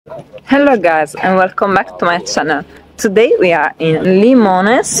Hello guys and welcome back to my channel. Today we are in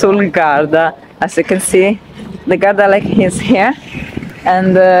Limone sul Garda. As you can see, the Garda lake is here,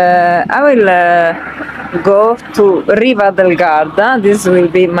 and I will go to Riva del Garda. This will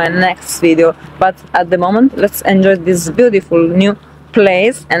be my next video, but at the moment let's enjoy this beautiful new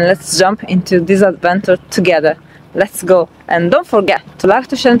place and let's jump into this adventure together. Let's go, and don't forget to like,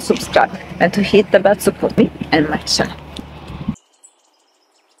 to share and subscribe, and to hit the bell to support me and my channel.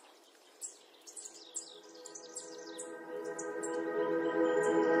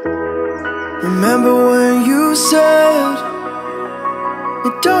 Remember when you said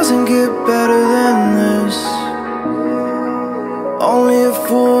it doesn't get better than this? Only a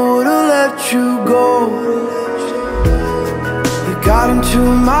fool would've let you go. You got into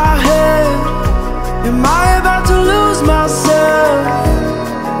my head. Am I about to lose myself?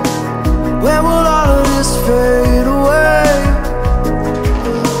 When will all of this fade away?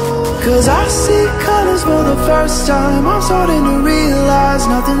 Cause I see colors for the first time. I'm starting to realize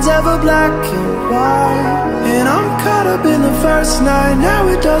nothing's ever black and white. And I'm caught up in the first night. Now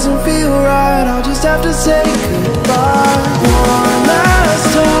it doesn't feel right. I'll just have to say goodbye one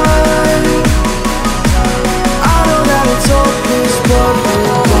last time. I know that it's hopeless, but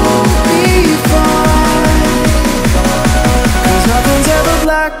we'll both be fine. Cause nothing's ever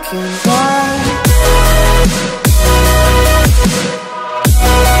black and white.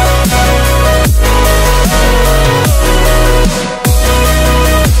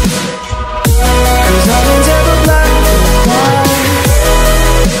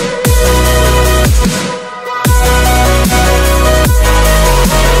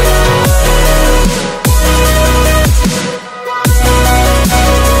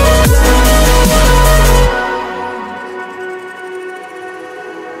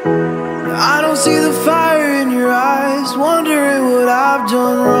 I don't see the fire in your eyes, wondering what I've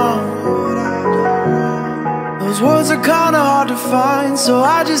done wrong. Those words are kinda hard to find, so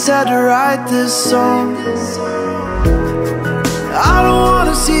I just had to write this song. I don't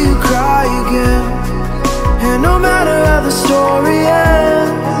wanna see you cry again, and no matter how the story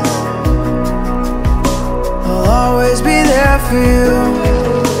ends, I'll always be there for you.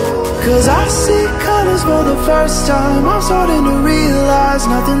 Cause I see colors for the first time. I'm starting to realize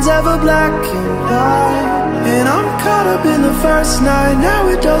nothing's ever black and white. And I'm caught up in the first night. Now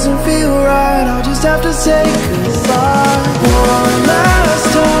it doesn't feel right. I'll just have to say goodbye one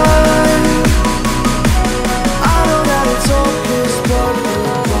last time. I know that it's hopeless, but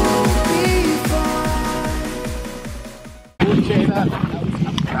we'll both be fine.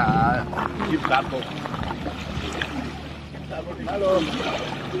 Hallo.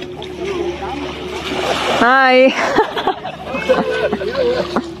 Hi.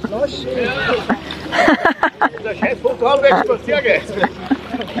 Der Scheißfoto haben wir spazieren geht.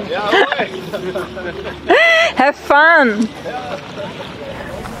 Jawohl. Have fun.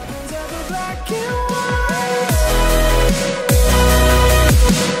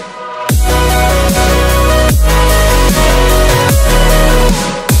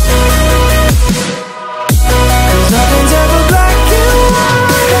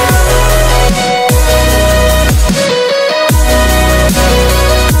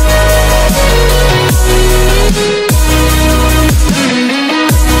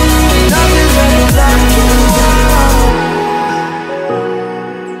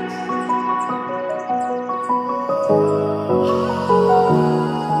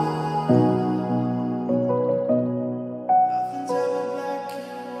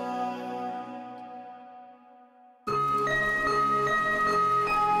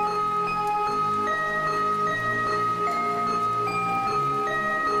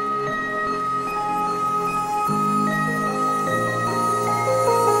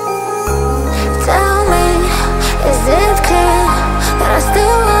 Is it clear that I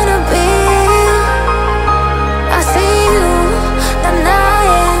still wanna be? I see you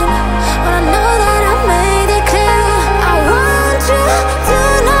denying, but I know that I made it clear. I want you to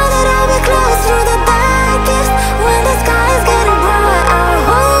know that I'll be close through the darkest. When the sky is getting bright, I'll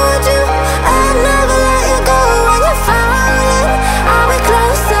hold you and never let you go. When you're falling, I'll be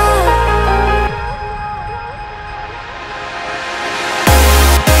closer.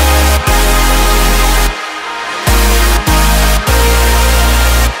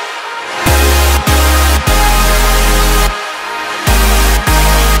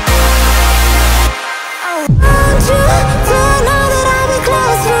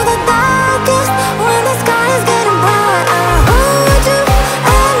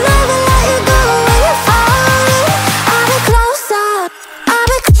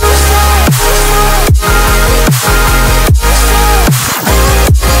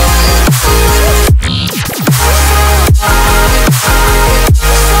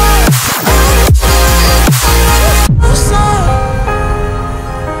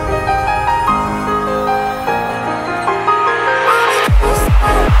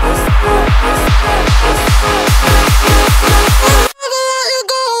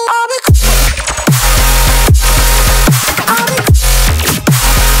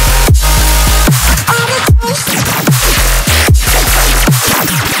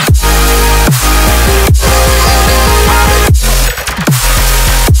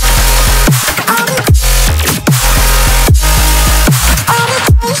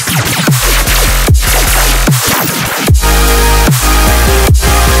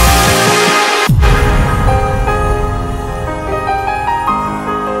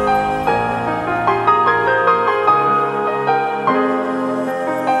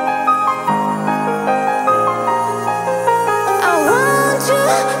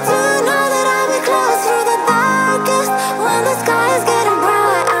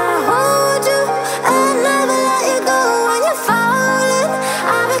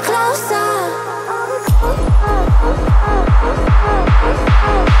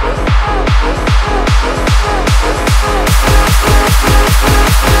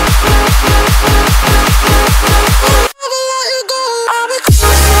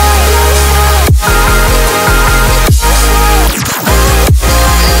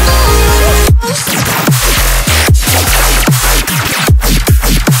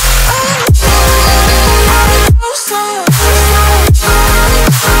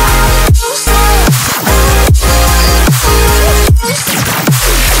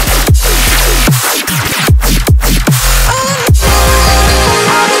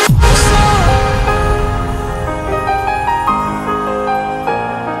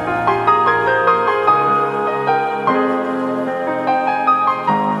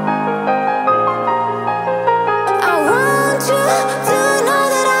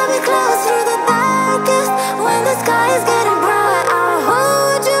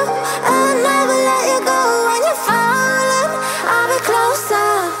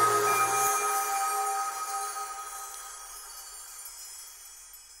 closer.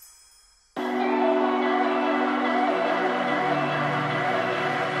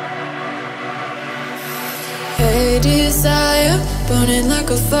 Hey desire, burning like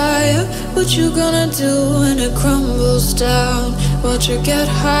a fire. What you gonna do when it crumbles down? Watch it get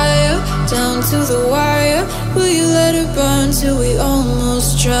higher, down to the wire. Will you let it burn till we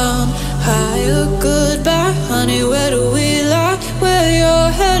almost drown? Higher, goodbye, honey, where do we lie? Where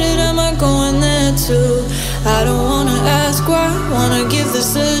you're headed, am I going there too? I don't wanna ask why, wanna give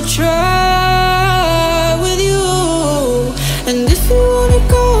this a try with you. And if you wanna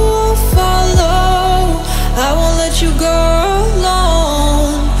go, I'll follow. I won't let you go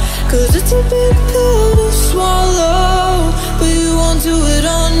alone, 'cause it's a big pill to swallow, but you won't do it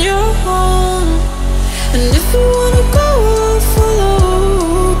on your own. And if you wanna go, I'll follow.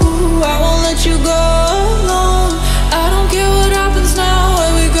 I won't let you go alone. I don't care what happens now,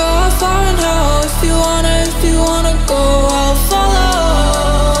 where we go, how far and how. If you wanna go, I'll follow.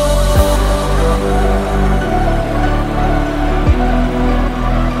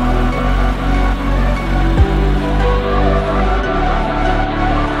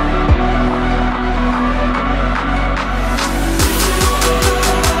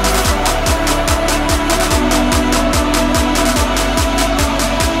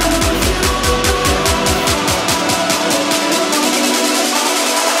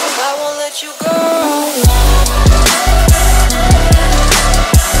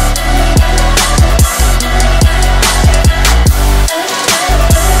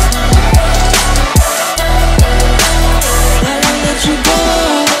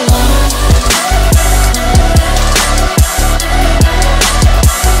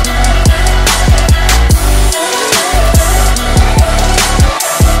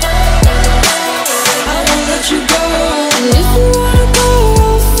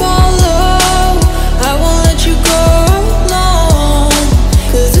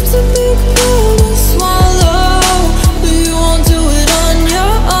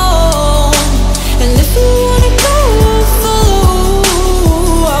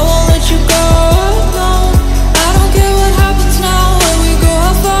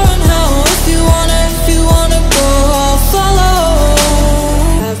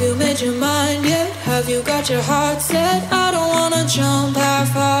 Your heart set, I don't wanna jump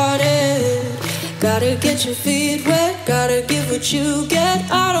half-hearted. Gotta get your feet wet, gotta give what you get.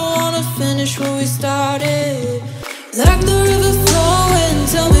 I don't wanna finish what we started. Like the river flowing,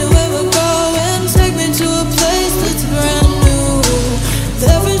 tell me where we're going. Take me to a place that's brand new.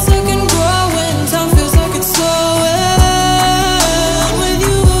 Every second growing, time feels like it's slowing with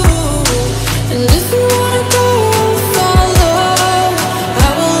you. And if you wanna go, I'll follow. I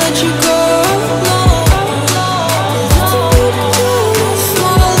won't let you go.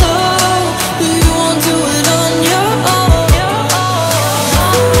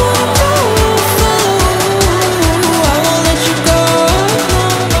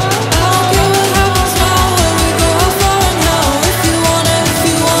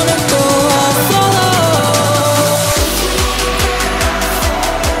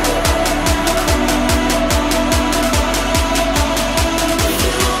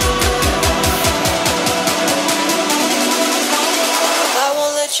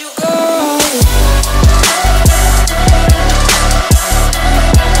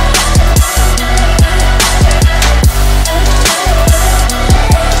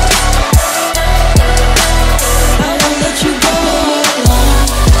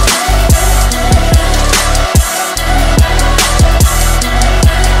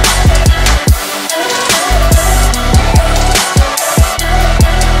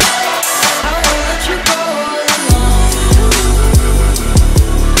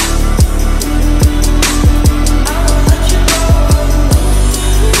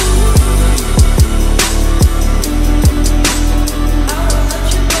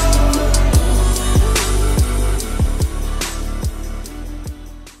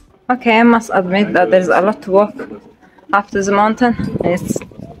 Okay, I must admit that there's a lot to walk up to the mountain. It's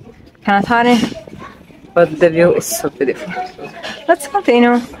kind of tiring, but the view is so beautiful. Let's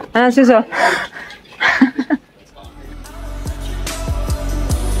continue, and as usual.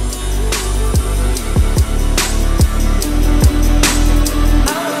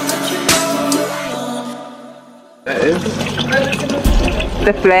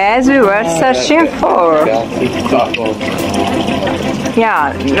 The place we were searching for.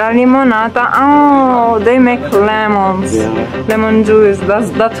 Yeah, la limonata. Oh, they make lemons. Yeah. Lemon juice.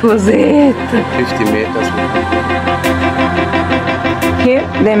 That was it. 50 meters. Here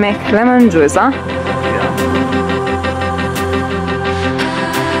they make lemon juice, huh? Yeah.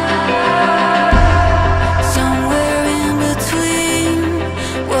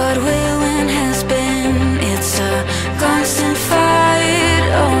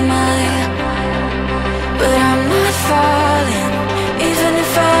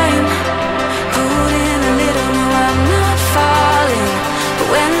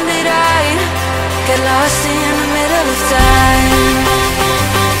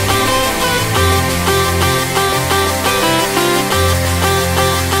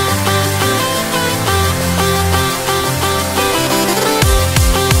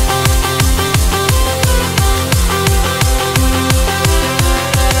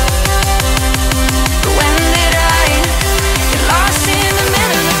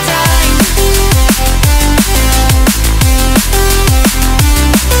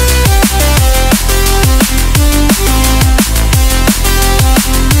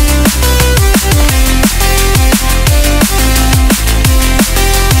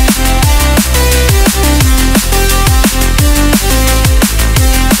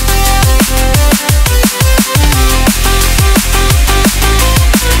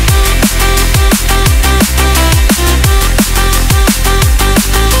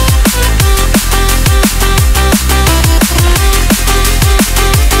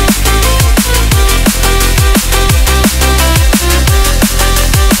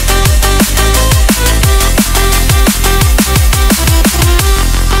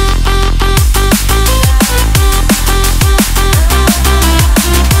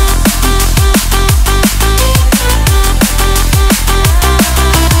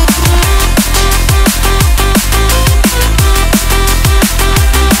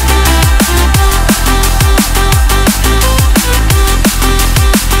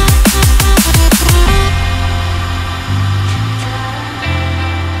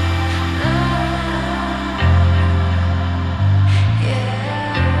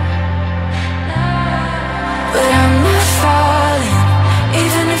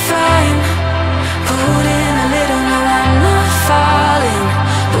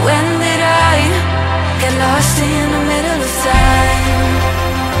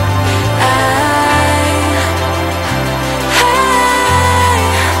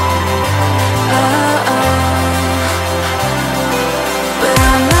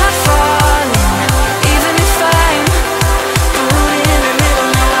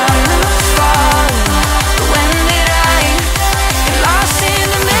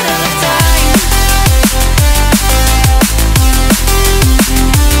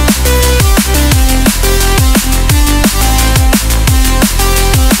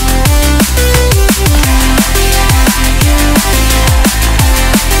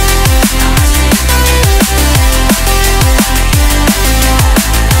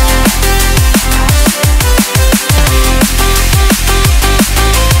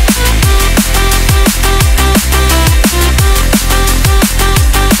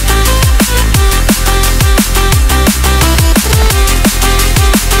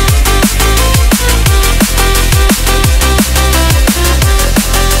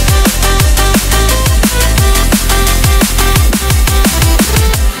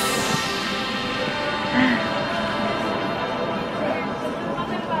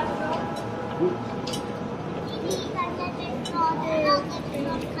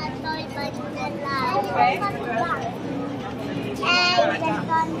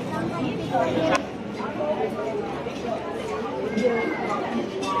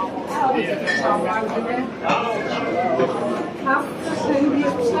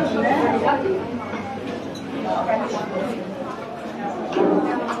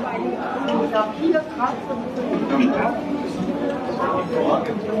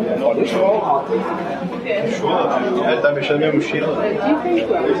 Ele tá mexendo na minha mochila.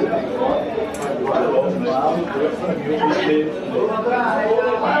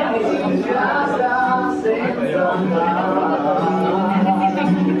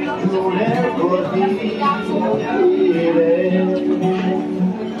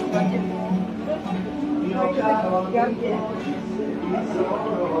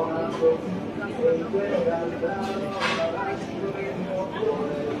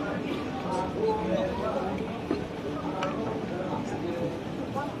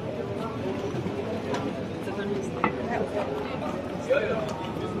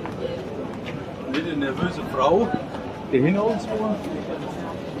 Eine nervöse Frau, die hinter uns war.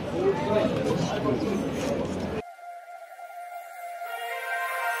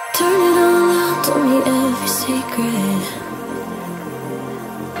 Turn it all out, told me every secret.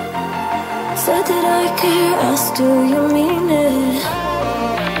 Said that I care, asked do you mean it?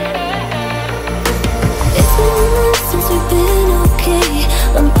 It's been months since we've been